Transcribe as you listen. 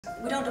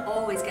We don't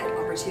always get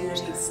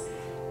opportunities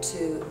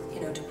to,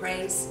 to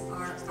praise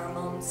our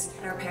mums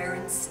and our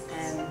parents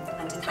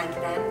and to thank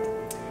them.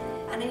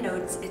 And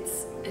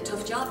it's a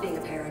tough job being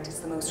a parent. It's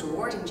the most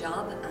rewarding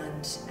job,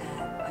 and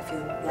I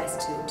feel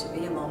blessed to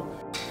be a mum.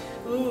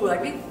 Ooh,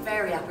 I'd be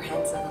very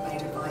apprehensive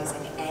about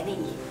advising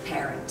any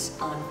parent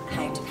on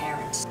how to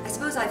parent. I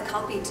suppose I've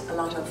copied a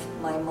lot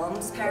of my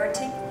mum's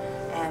parenting.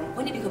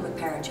 When you become a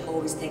parent, you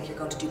always think you're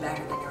going to do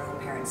better than your own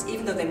parents.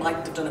 Even though they might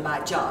have done a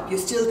bad job, you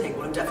still think,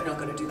 well, I'm definitely not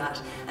going to do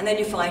that. And then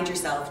you find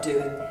yourself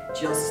doing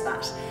just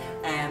that.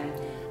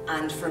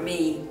 And for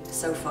me,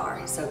 so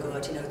far, so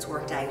good. It's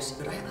worked out.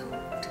 But I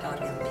hope to God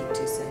we haven't peaked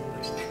too soon.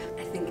 But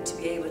I think to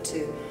be able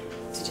to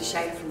just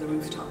shout it from the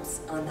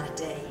rooftops on that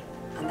day,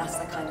 and that's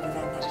the kind of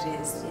event that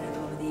it is, the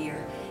Mum of the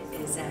Year,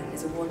 is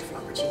a wonderful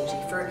opportunity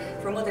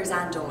for mothers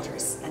and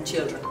daughters and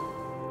children.